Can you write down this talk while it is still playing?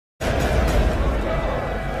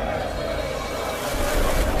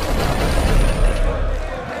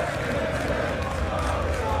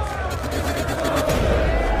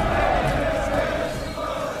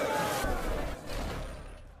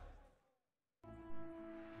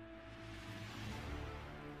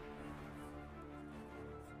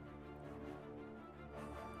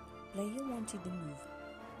player wanted the move.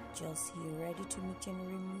 Chelsea ready to meet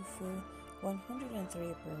January move for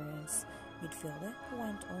 103 appearance midfielder who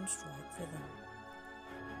went on strike for them.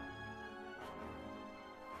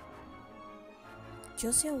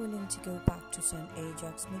 Chelsea are willing to go back to sign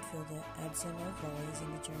Ajax midfielder Edson Alvarez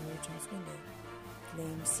in the January transfer window,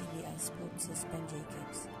 claimed CBS Sports Ben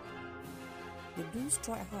Jacobs. The Blues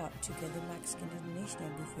tried hard to get the Mexican international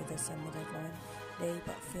before the summer deadline day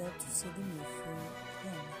but failed to see the move through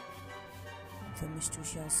him. The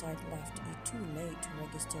Tuchel side left it too late to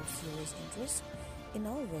register serious interest in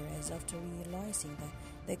Alvarez after realizing that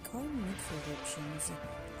their current midfield options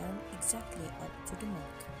aren't exactly up to the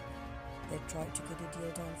mark. They tried to get a deal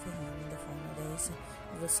done for him in the final days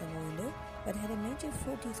of the summer window, but had a major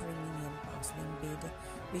 £43 million bid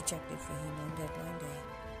rejected for him on deadline day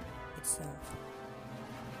itself.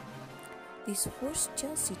 This forced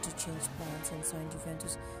Chelsea to change plans and sign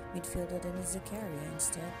Juventus midfielder Denis Zakaria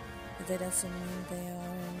instead, but that doesn't mean they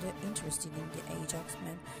aren't interested in the Ajax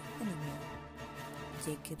man anymore.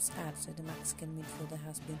 Jacobs adds that the Mexican midfielder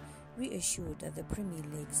has been reassured that the Premier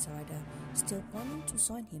League side are still planning to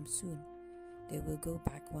sign him soon. They will go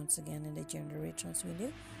back once again in the January transfer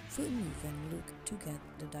window for a move and look to get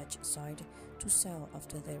the Dutch side to sell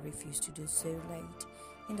after they refused to do so late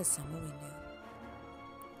in the summer window.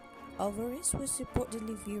 Alvarez was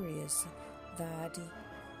reportedly furious that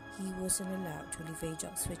he wasn't allowed to leave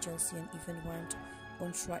Ajax for Chelsea and even went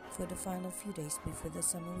on strike for the final few days before the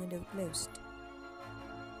summer window closed.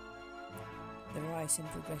 The rise and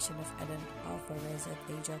progression of Edson Alvarez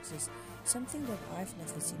at Ajax is something that I've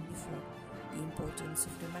never seen before. The importance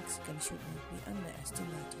of the Mexican should not be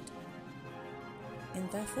underestimated. In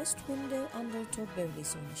their first window under Todd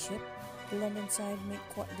Bowley's ownership, the London side made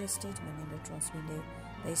quite the statement in the transfer window.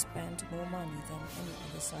 They spent more money than any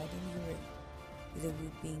other side in Europe, with the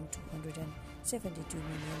route being £272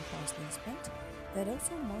 million being spent. That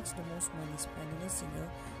also marks the most money spent in a single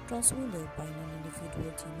transfer window by an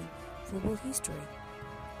individual team in football history.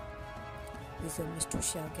 With Mr.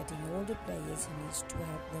 Tuchel getting all the players he needs to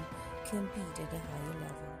help them compete at a higher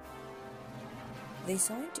level. They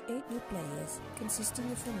signed 8 new players,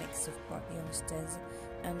 consisting of a mix of part youngsters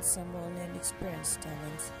and some well-known experienced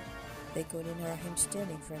talents. They got in Raheem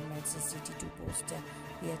Sterling from Manchester City to bolster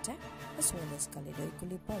the attack, as well as Kalidou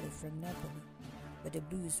Koulibaly from Napoli. But the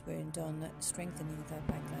Blues weren't done strengthening their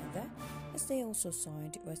backline there, as they also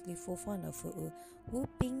signed Wesley Fofana for a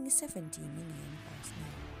whopping £70 million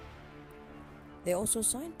now. They also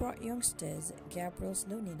signed bright youngsters Gabriel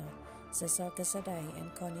Slonina, Cesar Casadei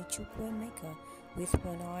and Connie Chukwuemeka with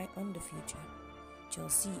one eye on the future.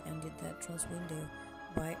 Chelsea ended their transfer window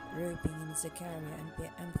by roping in Zakaria and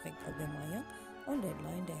Pierre-Emerick Aubameyang on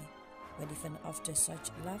deadline day. But even after such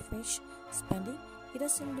lavish spending, it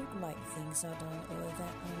doesn't look like things are done over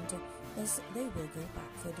there, and as they will go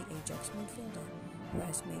back for the Ajax midfielder, who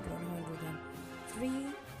has made 103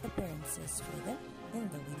 appearances for them in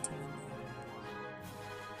the winter window.